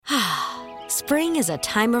Spring is a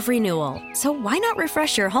time of renewal, so why not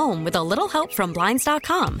refresh your home with a little help from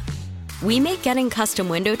Blinds.com? We make getting custom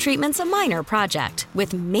window treatments a minor project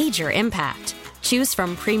with major impact. Choose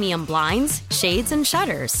from premium blinds, shades, and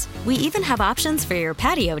shutters. We even have options for your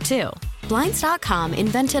patio, too. Blinds.com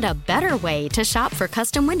invented a better way to shop for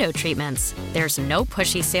custom window treatments. There's no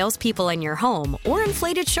pushy salespeople in your home or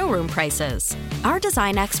inflated showroom prices. Our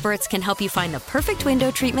design experts can help you find the perfect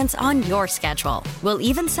window treatments on your schedule. We'll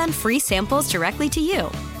even send free samples directly to you.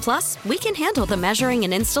 Plus, we can handle the measuring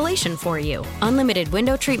and installation for you. Unlimited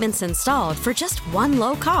window treatments installed for just one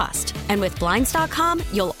low cost. And with Blinds.com,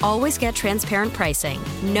 you'll always get transparent pricing.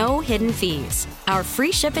 No hidden fees. Our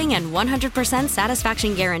free shipping and 100%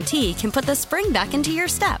 satisfaction guarantee can put the spring back into your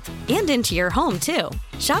step and into your home, too.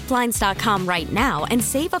 Shop Blinds.com right now and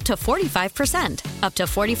save up to 45%. Up to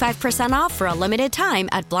 45% off for a limited time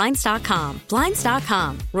at Blinds.com.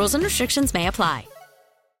 Blinds.com. Rules and restrictions may apply.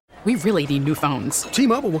 We really need new phones.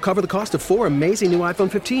 T-Mobile will cover the cost of 4 amazing new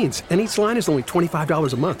iPhone 15s, and each line is only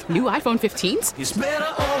 $25 a month. New iPhone 15s? It's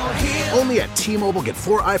better over here. Only at T-Mobile, get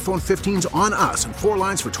 4 iPhone 15s on us and 4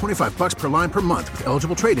 lines for $25 per line per month with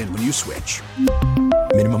eligible trade-in when you switch.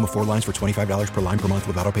 Minimum of 4 lines for $25 per line per month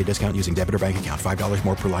with autopay discount using debit or bank account. $5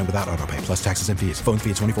 more per line without autopay, plus taxes and fees. Phone fee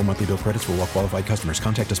at 24 monthly bill credits for well-qualified customers.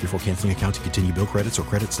 Contact us before canceling account to continue bill credits or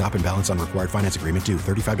credit stop and balance on required finance agreement due.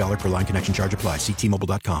 $35 per line connection charge applies. See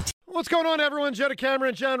T-Mobile.com. What's going on, everyone? Joe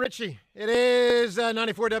DeCamera, John Ritchie. It is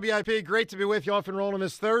 94 WIP. Great to be with you off and rolling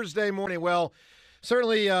this Thursday morning. Well,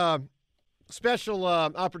 certainly special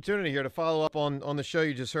opportunity here to follow up on the show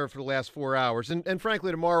you just heard for the last 4 hours. And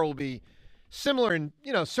frankly, tomorrow will be similar in,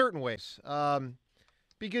 certain ways.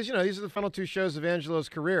 Because, these are the final 2 shows of Angelo's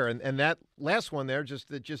career. And that last one there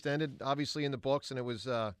just ended, obviously, in the books, and it was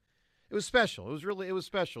special. It was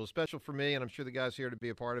special. It was special for me, and I'm sure the guys here to be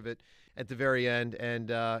a part of it at the very end.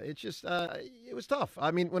 And it was tough.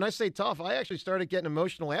 I mean, when I say tough, I actually started getting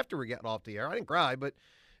emotional after we got off the air. I didn't cry, but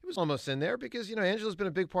it was almost in there because, Angela's been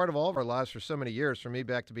a big part of all of our lives for so many years, from me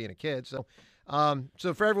back to being a kid. So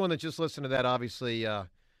for everyone that just listened to that, obviously,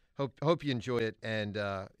 hope you enjoyed it. And,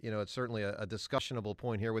 it's certainly a discussionable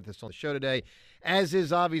point here with us on the show today, as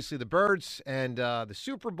is obviously the Birds and the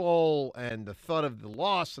Super Bowl and the thud of the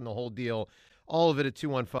loss and the whole deal. All of it at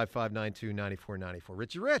 215-592-9494.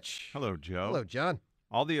 Richie Rich. Hello, Joe. Hello, John.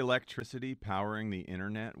 All the electricity powering the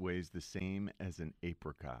internet weighs the same as an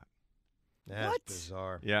apricot. That's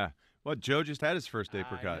bizarre. Yeah. Well, Joe just had his first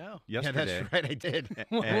apricot yesterday. Yeah, that's right, I did.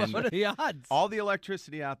 What are the odds? All the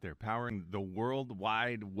electricity out there powering the World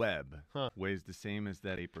Wide Web weighs the same as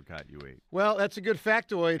that apricot you ate. Well, that's a good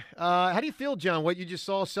factoid. How do you feel, John, what you just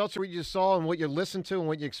saw, Seltzer, what you just saw, and what you listened to and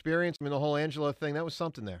what you experienced? I mean, the whole Angelo thing, that was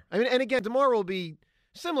something there. I mean, and again, tomorrow will be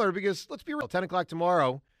similar because, let's be real, 10 o'clock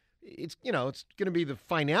tomorrow, it's going to be the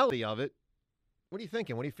finality of it. What are you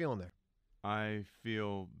thinking? What are you feeling there? I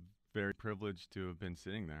feel very privileged to have been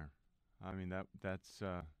sitting there. I mean, that's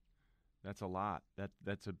a lot.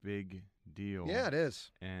 That's a big deal. Yeah, it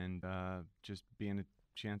is. And just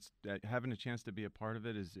having a chance to be a part of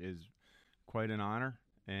it is quite an honor.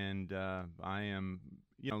 And I am,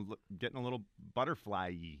 getting a little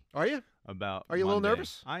butterfly-y. Are you? Are you a little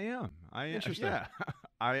nervous? I am. Interesting. Yeah.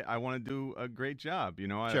 I want to do a great job.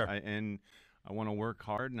 Sure. And I want to work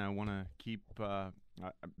hard, and I want to keep.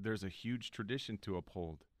 There's a huge tradition to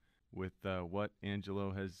uphold with what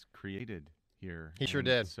Angelo has created here. He sure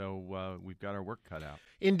did. So we've got our work cut out.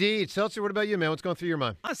 Indeed. Seltzer, what about you, man? What's going through your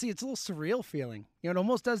mind? Honestly, it's a little surreal feeling. It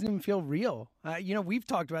almost doesn't even feel real. We've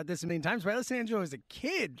talked about this a million times, but I listened to Angelo as a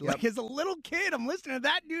kid. Yep. Like, as a little kid, I'm listening to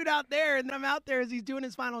that dude out there, and then I'm out there as he's doing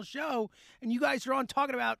his final show, and you guys are on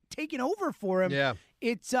talking about taking over for him. Yeah.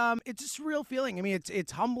 It's a surreal feeling. I mean,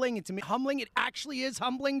 it's humbling. It's humbling. It actually is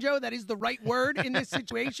humbling, Joe. That is the right word in this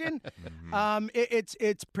situation.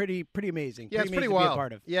 It's pretty amazing. Yeah, it's pretty amazing wild. To be a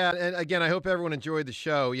part of. Yeah, and again, I hope everyone enjoyed the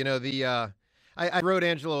show. I wrote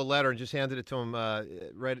Angelo a letter and just handed it to him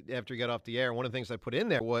right after he got off the air. And one of the things I put in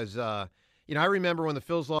there was, I remember when the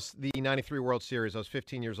Phils lost the '93 World Series. I was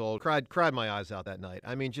 15 years old. Cried my eyes out that night.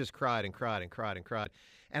 I mean, just cried and cried and cried and cried.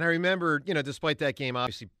 And I remember, despite that game,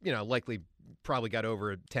 obviously, likely probably got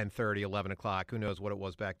over at 10:30, 11 o'clock. Who knows what it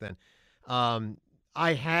was back then.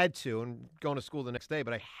 I had to, and going to school the next day,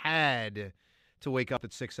 but I had to wake up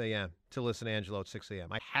at 6 a.m. to listen to Angelo at 6 a.m.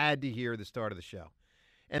 I had to hear the start of the show.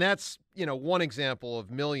 And that's, one example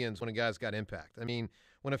of millions when a guy's got impact. I mean,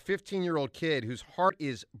 when a 15-year-old kid whose heart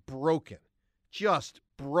is broken, just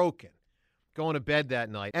broken, going to bed that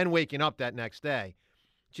night and waking up that next day,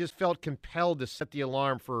 just felt compelled to set the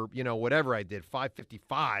alarm for, whatever I did,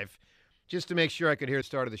 5:55, just to make sure I could hear the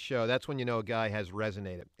start of the show. That's when a guy has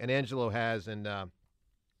resonated. And Angelo has. And,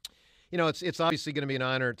 it's obviously going to be an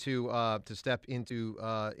honor to step into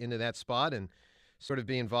that spot and sort of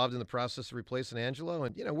be involved in the process of replacing Angelo.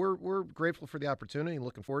 And we're grateful for the opportunity and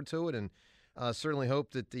looking forward to it, and certainly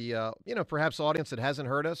hope that the perhaps audience that hasn't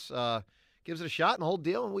heard us gives it a shot and the whole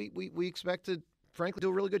deal. And we expect to frankly do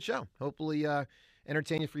a really good show. Hopefully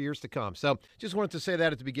entertain you for years to come. So just wanted to say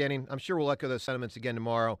that at the beginning. I'm sure we'll echo those sentiments again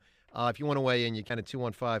tomorrow. If you want to weigh in, you can at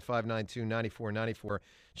 215-592-9494.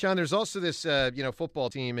 Sean, there's also this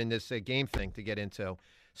football team and this game thing to get into.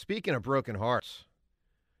 Speaking of broken hearts.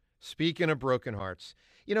 John,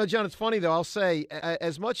 it's funny, though. I'll say,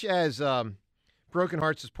 as much as broken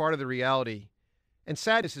hearts is part of the reality, and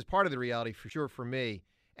sadness is part of the reality for sure for me,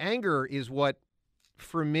 anger is what,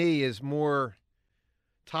 for me, is more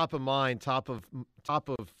top of mind, top of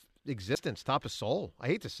existence, top of soul. I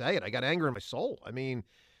hate to say it. I got anger in my soul. I mean,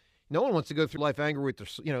 no one wants to go through life angry with their,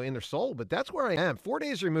 in their soul, but that's where I am. 4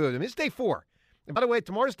 days removed. I mean, it's day 4. And by the way,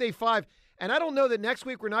 tomorrow's day 5. And I don't know that next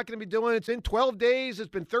week we're not going to be doing it. It's in 12 days. It's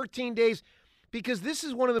been 13 days. Because this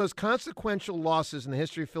is one of the most consequential losses in the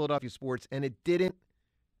history of Philadelphia sports, and it didn't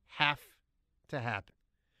have to happen.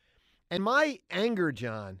 And my anger,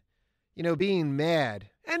 John, being mad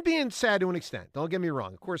and being sad to an extent. Don't get me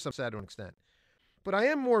wrong. Of course I'm sad to an extent. But I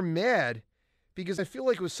am more mad because I feel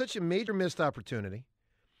like it was such a major missed opportunity.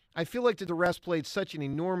 I feel like the refs played such an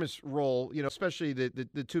enormous role, especially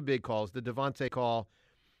the two big calls, the Devontae call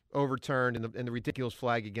overturned and the ridiculous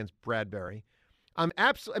flag against Bradbury.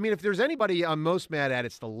 If there's anybody I'm most mad at,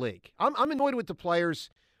 it's the league. I'm annoyed with the players.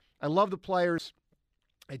 I love the players.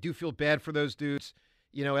 I do feel bad for those dudes.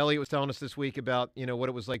 Elliot was telling us this week about, what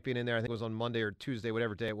it was like being in there. I think it was on Monday or Tuesday,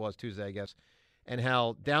 whatever day it was, Tuesday, I guess, and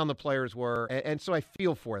how down the players were. And so I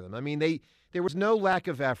feel for them. I mean, there was no lack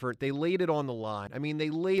of effort. They laid it on the line.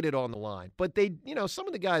 But some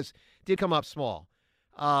of the guys did come up small.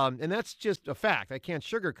 And that's just a fact. I can't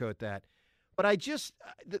sugarcoat that. But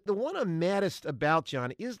the one I'm maddest about,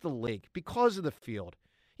 John, is the league because of the field.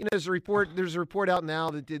 There's a report out now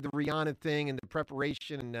that did the Rihanna thing and the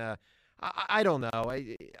preparation. And I don't know.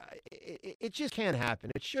 It just can't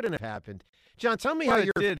happen. It shouldn't have happened. John, tell me how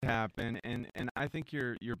it did happen, and I think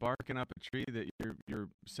you're barking up a tree that you're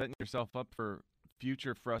setting yourself up for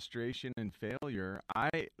future frustration and failure.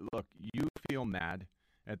 You feel mad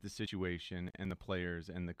at the situation and the players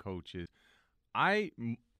and the coaches.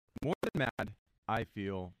 More than mad, I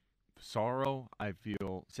feel sorrow, I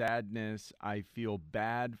feel sadness, I feel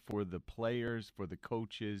bad for the players, for the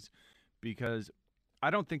coaches, because I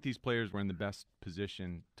don't think these players were in the best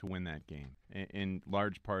position to win that game. In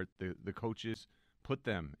large part, the coaches put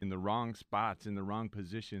them in the wrong spots, in the wrong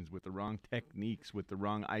positions, with the wrong techniques, with the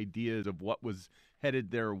wrong ideas of what was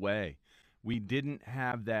headed their way. We didn't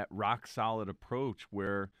have that rock-solid approach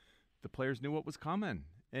where the players knew what was coming.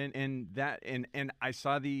 And I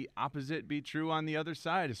saw the opposite be true on the other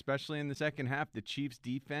side, especially in the second half. The Chiefs'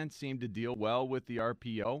 defense seemed to deal well with the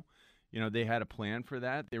RPO. They had a plan for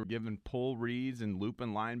that. They were given pull reads and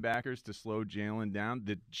looping linebackers to slow Jalen down.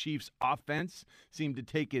 The Chiefs' offense seemed to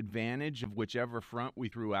take advantage of whichever front we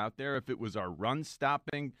threw out there. If it was our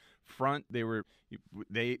run-stopping front,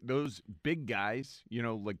 those big guys,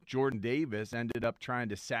 like Jordan Davis, ended up trying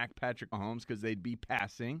to sack Patrick Mahomes because they'd be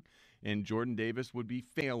passing, and Jordan Davis would be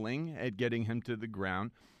failing at getting him to the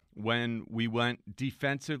ground. When we went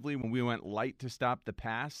defensively, when we went light to stop the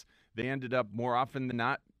pass, they ended up more often than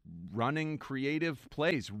not running creative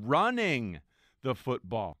plays, running the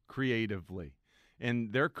football creatively.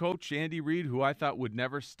 And their coach, Andy Reid, who I thought would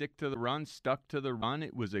never stick to the run, stuck to the run.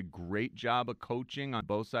 It was a great job of coaching on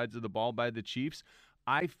both sides of the ball by the Chiefs.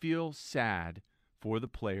 I feel sad for the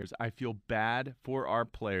players. I feel bad for our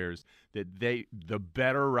players that the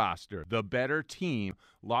better roster, the better team,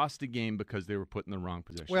 lost a game because they were put in the wrong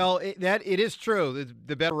position. Well, it is true.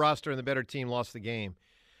 The better roster and the better team lost the game.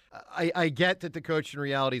 I get that the coach in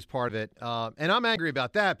reality is part of it. And I'm angry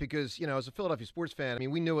about that because, as a Philadelphia sports fan,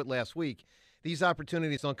 we knew it last week. These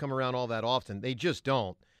opportunities don't come around all that often. They just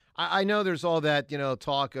don't. I know there's all that,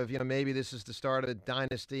 talk of, maybe this is the start of a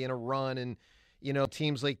dynasty and a run and,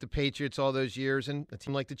 teams like the Patriots all those years and a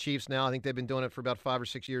team like the Chiefs now. I think they've been doing it for about 5 or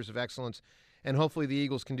 6 years of excellence. And hopefully the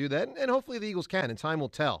Eagles can do that. And hopefully the Eagles can, and time will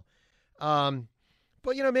tell. But,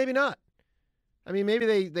 maybe not.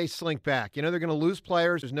 Maybe they slink back. They're going to lose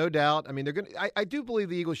players. There's no doubt. I do believe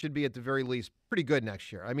the Eagles should be at the very least pretty good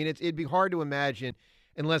next year. It'd be hard to imagine,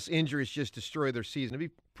 unless injuries just destroy their season. It'd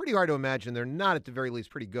be pretty hard to imagine they're not at the very least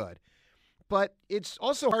pretty good. But it's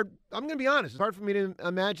also hard. I'm going to be honest. It's hard for me to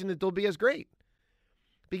imagine that they'll be as great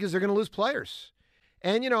because they're going to lose players.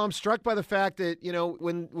 And, I'm struck by the fact that,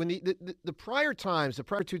 when the prior times, the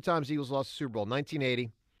prior 2 times the Eagles lost the Super Bowl, 1980,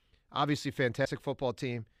 obviously fantastic football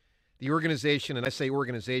team. the organization, and I say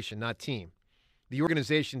organization, not team, the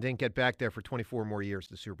organization didn't get back there for 24 more years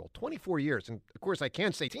to the Super Bowl. 24 years. And, of course, I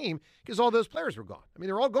can't say team because all those players were gone. I mean,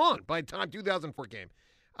 they're all gone by the time 2004 came.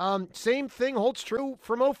 Same thing holds true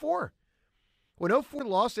from 04. When 04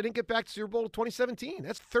 lost, they didn't get back to Super Bowl 2017.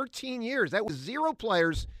 That's 13 years. That was 0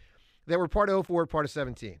 players that were part of 04, part of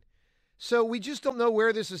 17. So we just don't know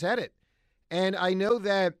where this is headed. And I know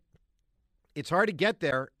that it's hard to get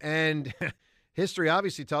there, and history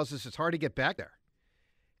obviously tells us it's hard to get back there.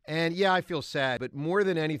 And, yeah, I feel sad, but more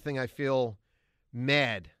than anything, I feel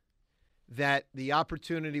mad that the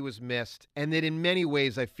opportunity was missed and that in many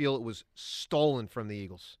ways I feel it was stolen from the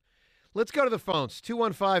Eagles. Let's go to the phones,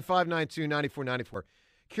 215-592-9494.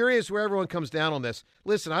 Curious where everyone comes down on this.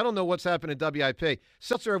 Listen, I don't know what's happened at WIP.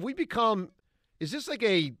 Seltzer, have we become – is this like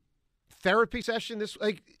a therapy session? Is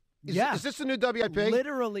this the new WIP?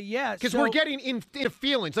 Literally, yes. Because we're getting into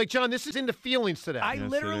feelings. Like, John, this is into feelings today. I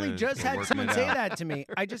literally just had someone say that to me.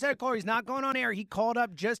 I just had a caller. He's not going on air. He called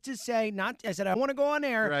up just to say, I said, I want to go on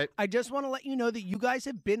air. Right. I just want to let you know that you guys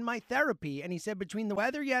have been my therapy. And he said, between the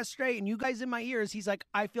weather yesterday and you guys in my ears, he's like,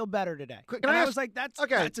 I feel better today. I was like, that's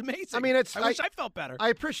amazing. I mean, I wish I felt better. I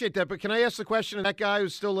appreciate that, but can I ask the question of that guy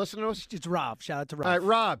who's still listening to us? It's Rob. Shout out to Rob. All right,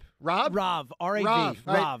 Rob. Rob, R-A-V.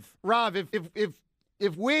 Rob. Rob,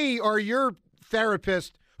 if we are your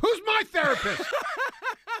therapist, who's my therapist?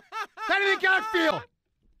 How do you think I feel?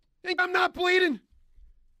 Think I'm not bleeding?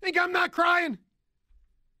 Think I'm not crying?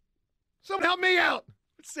 Someone help me out.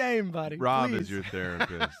 Same, buddy. Rob please. is your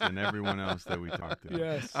therapist and everyone else that we talked to.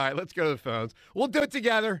 Yes. All right, let's go to the phones. We'll do it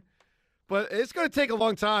together, but it's going to take a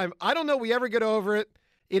long time. I don't know we ever get over it.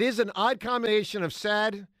 It is an odd combination of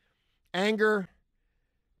sad, anger,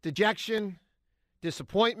 dejection,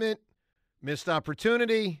 disappointment, missed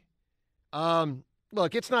opportunity.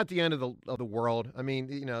 Look, it's not the end of the world. I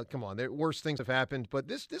mean, come on, worse things have happened, but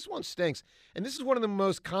this one stinks. And this is one of the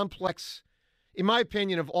most complex, in my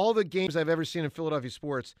opinion, of all the games I've ever seen in Philadelphia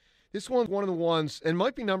sports. This one's one of the ones, and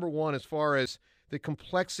might be number one as far as the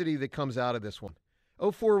complexity that comes out of this one.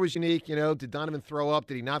 04 was unique, Did Donovan throw up?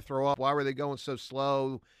 Did he not throw up? Why were they going so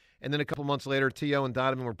slow? And then a couple months later, T.O. and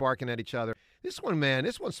Donovan were barking at each other. This one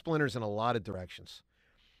splinters in a lot of directions.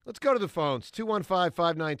 Let's go to the phones,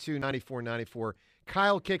 215-592-9494.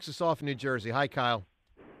 Kyle kicks us off in New Jersey. Hi, Kyle.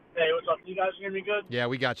 Hey, what's up? You guys hear me good? Yeah,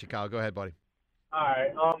 we got you, Kyle. Go ahead, buddy. All right.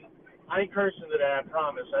 I ain't cursing today, I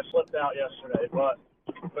promise. I slipped out yesterday. But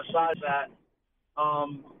besides that,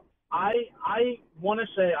 I want to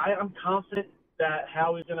say I'm confident that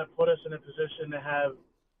Howie's going to put us in a position to have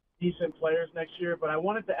decent players next year. But I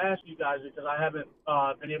wanted to ask you guys, because I haven't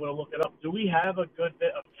been able to look it up, do we have a good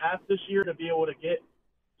bit of cap this year to be able to get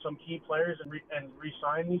some key players and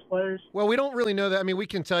re-sign these players? Well, we don't really know that. I mean, we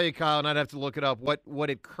can tell you, Kyle, and I'd have to look it up, what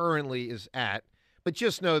it currently is at. But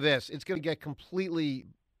just know this, it's going to get completely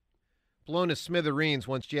blown to smithereens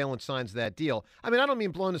once Jalen signs that deal. I mean, I don't mean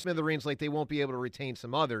blown to smithereens like they won't be able to retain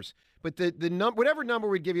some others, but whatever number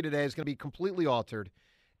we give you today is going to be completely altered.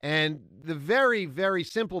 And the very, very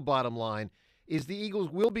simple bottom line is the Eagles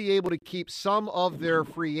will be able to keep some of their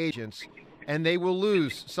free agents, and they will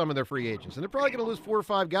lose some of their free agents. And they're probably going to lose 4 or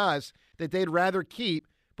 5 guys that they'd rather keep,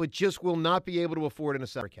 but just will not be able to afford in a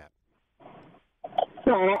salary cap.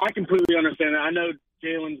 No, I completely understand that. I know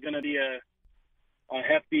Jalen's going to be a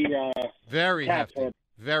hefty very hefty. Hit.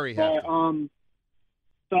 Very hefty. So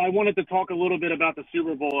I wanted to talk a little bit about the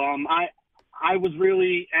Super Bowl. I was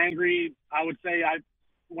really angry. I would say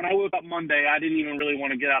when I woke up Monday, I didn't even really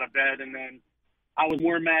want to get out of bed. And then I was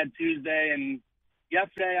more mad Tuesday. And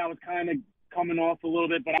yesterday I was kind of coming off a little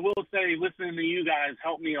bit. But I will say listening to you guys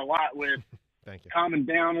helped me a lot with Thank you. Calming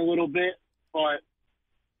down a little bit. But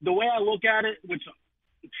the way I look at it, which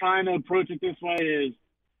I'm trying to approach it this way, is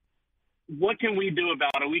what can we do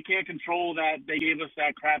about it? We can't control that they gave us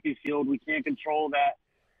that crappy field. We can't control that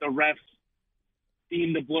the refs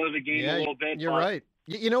seem to blow the game a little bit. You're right.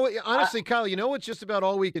 You know what? Honestly, Kyle, you know what's just about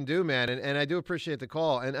all we can do, man? And I do appreciate the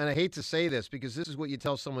call. And I hate to say this because this is what you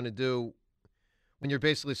tell someone to do when you're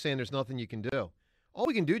basically saying there's nothing you can do. All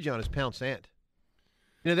we can do, John, is pound sand.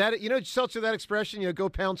 Seltzer, that expression, go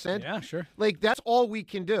pound sand? Yeah, sure. Like, that's all we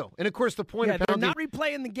can do. And, of course, the point of pounding... they're not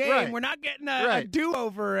replaying the game. Right. We're not getting a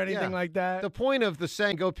do-over or anything like that. The point of the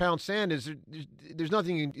saying go pound sand is there's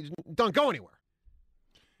nothing... Don't go anywhere.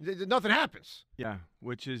 Nothing happens. Yeah,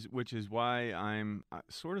 which is why I'm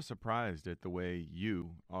sort of surprised at the way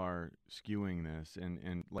you are skewing this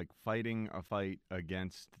and like fighting a fight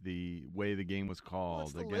against the way the game was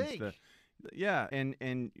called, against league. Yeah,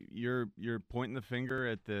 and you're pointing the finger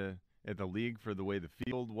at the at the league for the way the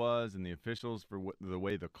field was and the officials for the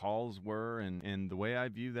way the calls were. And the way I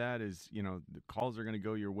view that is, the calls are going to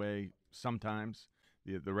go your way sometimes.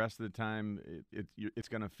 The rest of the time, it's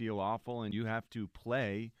going to feel awful, and you have to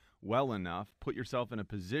play well enough, put yourself in a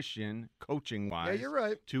position, coaching-wise, you're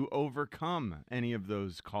right, to overcome any of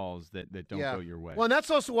those calls that don't go your way. Well, and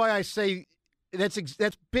that's also why I say that's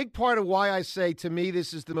big part of why I say, to me,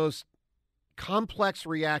 this is the most complex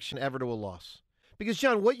reaction ever to a loss. Because,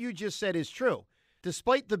 John, what you just said is true.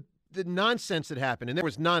 Despite the nonsense that happened, and there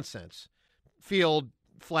was nonsense, field,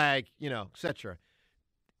 flag, et cetera,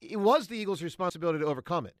 it was the Eagles' responsibility to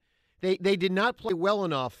overcome it. They did not play well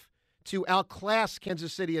enough to outclass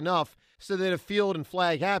Kansas City enough so that if field and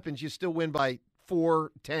flag happens, you still win by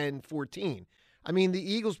 4, 10, 14. I mean, the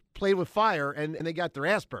Eagles played with fire, and they got their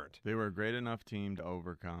ass burned. They were a great enough team to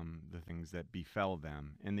overcome the things that befell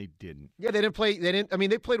them, and they didn't. Yeah, they played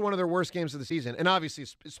one of their worst games of the season, and obviously,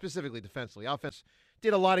 specifically defensively. Offense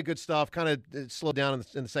did a lot of good stuff, kind of slowed down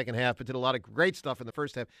in the second half, but did a lot of great stuff in the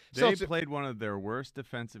first half. They played one of their worst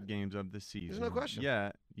defensive games of the season. There's no question.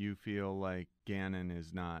 Yeah, you feel like Gannon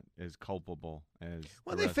is not as culpable as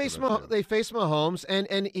they face Mahomes,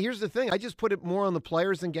 and here's the thing: I just put it more on the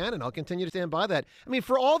players than Gannon. I'll continue to stand by that. I mean,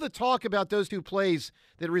 for all the talk about those two plays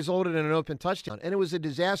that resulted in an open touchdown, and it was a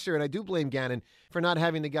disaster, and I do blame Gannon for not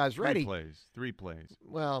having the guys ready. Three plays.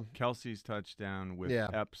 Well, Kelsey's touchdown with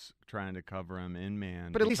Epps trying to cover him in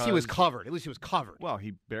man. But at least he was covered. Well,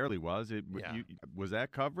 he barely was. Was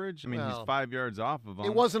that coverage? I mean, he's 5 yards off of him.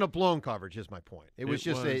 It wasn't a blown coverage, is my point. It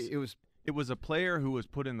was a player who was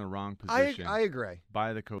put in the wrong position. I agree.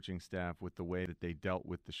 By the coaching staff with the way that they dealt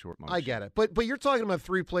with the short motion. I get it. But you're talking about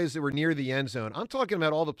 3 plays that were near the end zone. I'm talking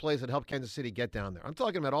about all the plays that helped Kansas City get down there. I'm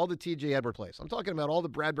talking about all the T.J. Edward plays. I'm talking about all the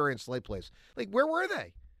Bradbury and Slate plays. Like, where were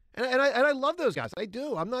they? And I love those guys. I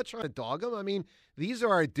do. I'm not trying to dog them. I mean, these are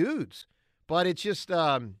our dudes. But it's just,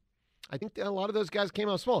 I think a lot of those guys came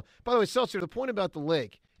out small. By the way, Seltzer, the point about the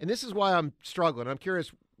league, and this is why I'm struggling. I'm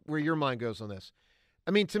curious where your mind goes on this.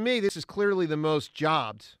 I mean, to me, this is clearly the most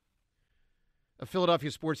jobbed a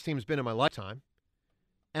Philadelphia sports team has been in my lifetime.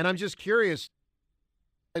 And I'm just curious,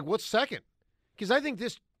 like, what's second? Because I think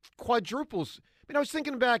this quadruples. I mean, I was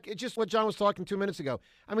thinking back at just what John was talking 2 minutes ago.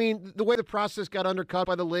 I mean, the way the process got undercut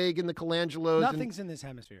by the league and the Colangelos. Nothing's in this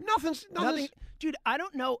hemisphere. Nothing. Dude, I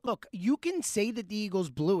don't know. Look, you can say that the Eagles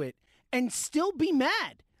blew it and still be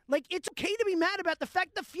mad. Like, it's okay to be mad about the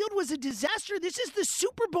fact the field was a disaster. This is the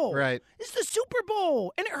Super Bowl. Right. It's the Super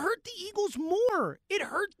Bowl. And it hurt the Eagles more. It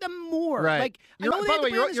hurt them more. Right. Like, by the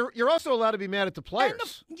way, you're also allowed to be mad at the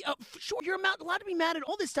players. Sure, you're allowed to be mad at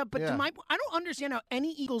all this stuff. But I don't understand how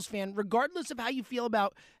any Eagles fan, regardless of how you feel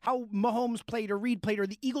about how Mahomes played or Reed played or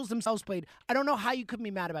the Eagles themselves played, I don't know how you could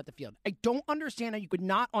be mad about the field. I don't understand how you could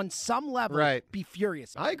not, on some level, be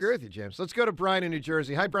furious. I agree with you, James. Let's go to Brian in New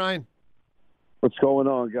Jersey. Hi, Brian. What's going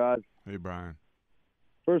on, guys? Hey, Brian.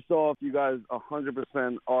 First off, you guys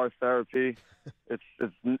 100% are therapy.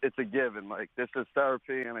 It's a given. Like, this is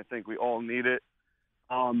therapy, and I think we all need it.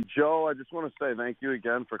 Joe, I just want to say thank you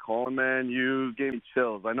again for calling, man. You gave me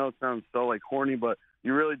chills. I know it sounds so, like, corny, but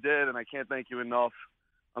you really did, and I can't thank you enough.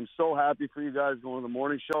 I'm so happy for you guys going to the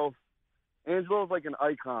morning show. Angelo's like an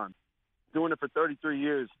icon, doing it for 33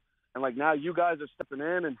 years. And, like, now you guys are stepping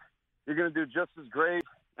in, and you're going to do just as great.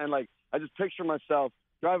 And, like, I just picture myself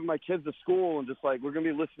driving my kids to school and just, like, we're going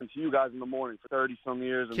to be listening to you guys in the morning for 30-some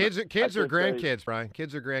years. And kids or grandkids, Brian?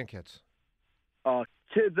 Kids or grandkids?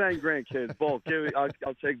 Kids and grandkids, both.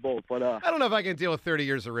 I'll take both. But I don't know if I can deal with 30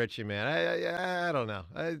 years of Richie, man. I don't know.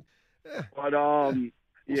 But,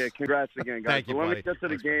 yeah, congrats again, guys. Thank you, buddy. Let me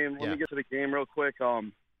get to the game real quick.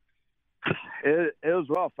 It was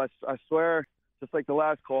rough. I swear, just like the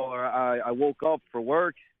last caller, I woke up for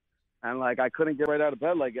work. And, like, I couldn't get right out of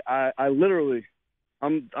bed. Like, I literally,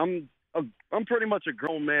 I'm pretty much a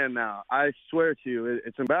grown man now. I swear to you,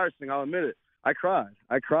 it's embarrassing. I'll admit it. I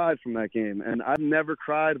cried from that game. And I've never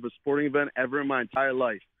cried of a sporting event ever in my entire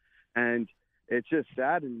life. And it just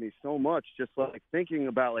saddened me so much, just, like, thinking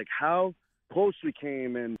about, like, how close we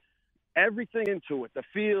came and everything into it. The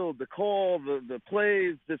field, the call, the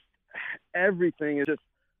plays, just everything is just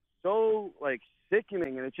so, like,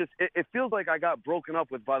 sickening, and it feels like I got broken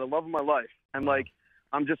up with by the love of my life, and like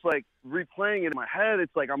I'm just like replaying it in my head.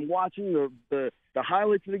 It's like I'm watching the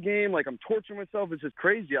highlights of the game, like I'm torturing myself. It's just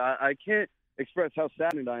crazy. I can't express how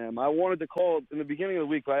saddened I am. I wanted to call in the beginning of the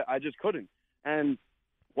week, but I just couldn't. And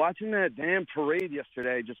watching that damn parade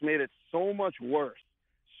yesterday just made it so much worse.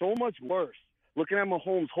 Looking at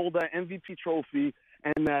Mahomes hold that MVP trophy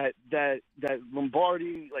and that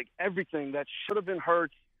Lombardi, like everything that should have been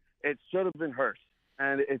Hurts. It should have been Hurst.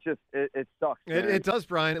 and it sucks. It does,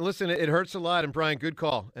 Brian. Listen, it hurts a lot, and Brian, good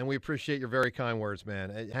call, and we appreciate your very kind words,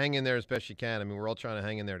 man. Hang in there as best you can. I mean, we're all trying to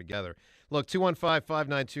hang in there together. Look,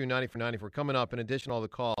 215-592-9490 for coming up. In addition to all the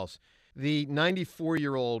calls, the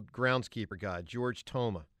 94-year-old groundskeeper guy, George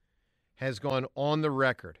Toma, has gone on the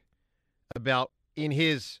record about, in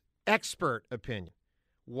his expert opinion,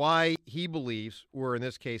 why he believes, or in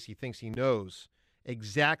this case, he thinks he knows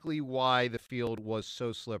exactly why the field was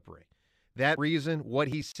so slippery. That reason, what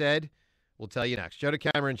he said, we'll tell you next. Joe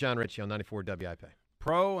DeCamara and John Ritchie on 94 WIP.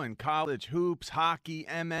 Pro and college hoops, hockey,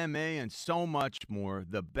 MMA, and so much more.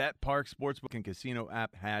 The BetPark Sportsbook and Casino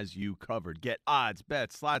app has you covered. Get odds,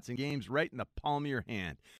 bets, slots, and games right in the palm of your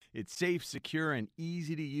hand. It's safe, secure, and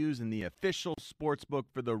easy to use, and the official sportsbook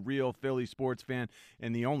for the real Philly sports fan,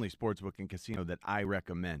 and the only sportsbook and casino that I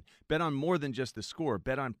recommend. Bet on more than just the score.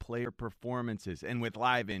 Bet on player performances. And with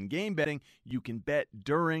live in-game betting, you can bet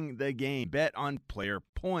during the game. Bet on player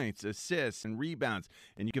points, assists, and rebounds.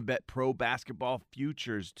 And you can bet pro basketball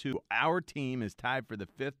futures, too. Our team is tied for the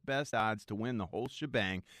 5th best odds to win the whole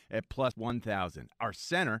shebang at plus 1,000. Our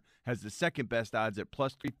center has the 2nd best odds at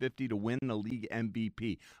plus 350 to win the league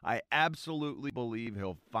MVP. I absolutely believe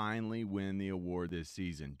he'll finally win the award this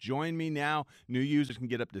season. Join me now. New users can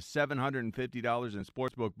get up to $750 in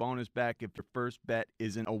sportsbook bonus back if your first bet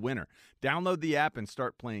isn't a winner. Download the app and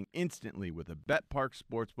start playing instantly with the BetPark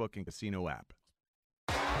Sportsbook and Casino app.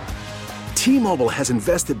 T-Mobile has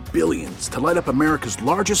invested billions to light up America's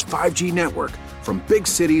largest 5G network, from big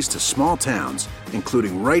cities to small towns,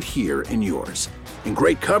 including right here in yours. And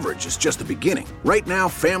great coverage is just the beginning. Right now,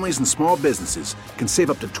 families and small businesses can save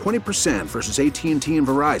up to 20% versus AT&T and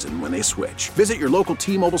Verizon when they switch. Visit your local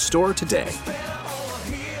T-Mobile store today.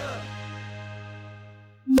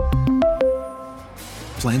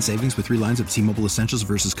 Plan savings with 3 lines of T-Mobile Essentials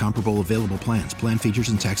versus comparable available plans. Plan features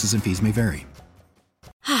and taxes and fees may vary.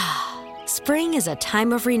 Spring is a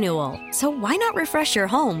time of renewal, so why not refresh your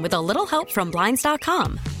home with a little help from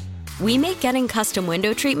Blinds.com? We make getting custom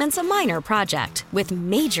window treatments a minor project with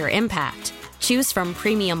major impact. Choose from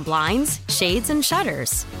premium blinds, shades, and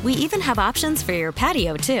shutters. We even have options for your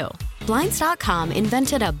patio, too. Blinds.com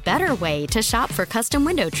invented a better way to shop for custom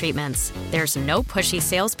window treatments. There's no pushy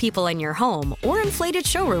salespeople in your home or inflated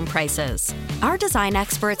showroom prices. Our design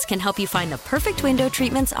experts can help you find the perfect window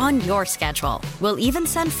treatments on your schedule. We'll even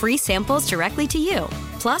send free samples directly to you.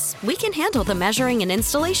 Plus, we can handle the measuring and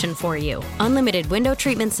installation for you. Unlimited window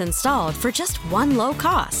treatments installed for just one low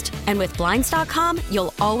cost. And with Blinds.com,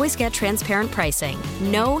 you'll always get transparent pricing.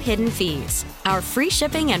 No hidden fees. Our free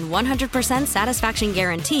shipping and 100% satisfaction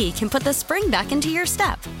guarantee can put the spring back into your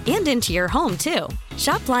step and into your home, too.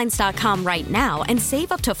 Shop Blinds.com right now and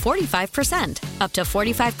save up to 45%. Up to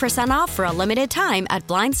 45% off for a limited time at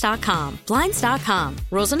Blinds.com. Blinds.com.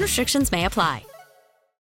 Rules and restrictions may apply.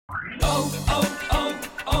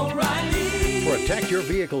 Protect your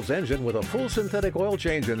vehicle's engine with a full synthetic oil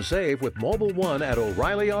change and save with Mobil 1 at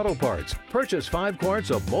O'Reilly Auto Parts. Purchase 5 quarts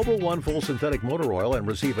of Mobil 1 full synthetic motor oil and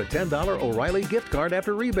receive a $10 O'Reilly gift card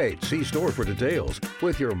after rebate. See store for details.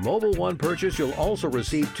 With your Mobil 1 purchase, you'll also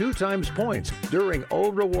receive 2 times points during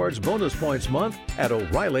O Rewards Bonus Points Month at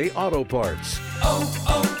O'Reilly Auto Parts.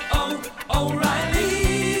 O'Reilly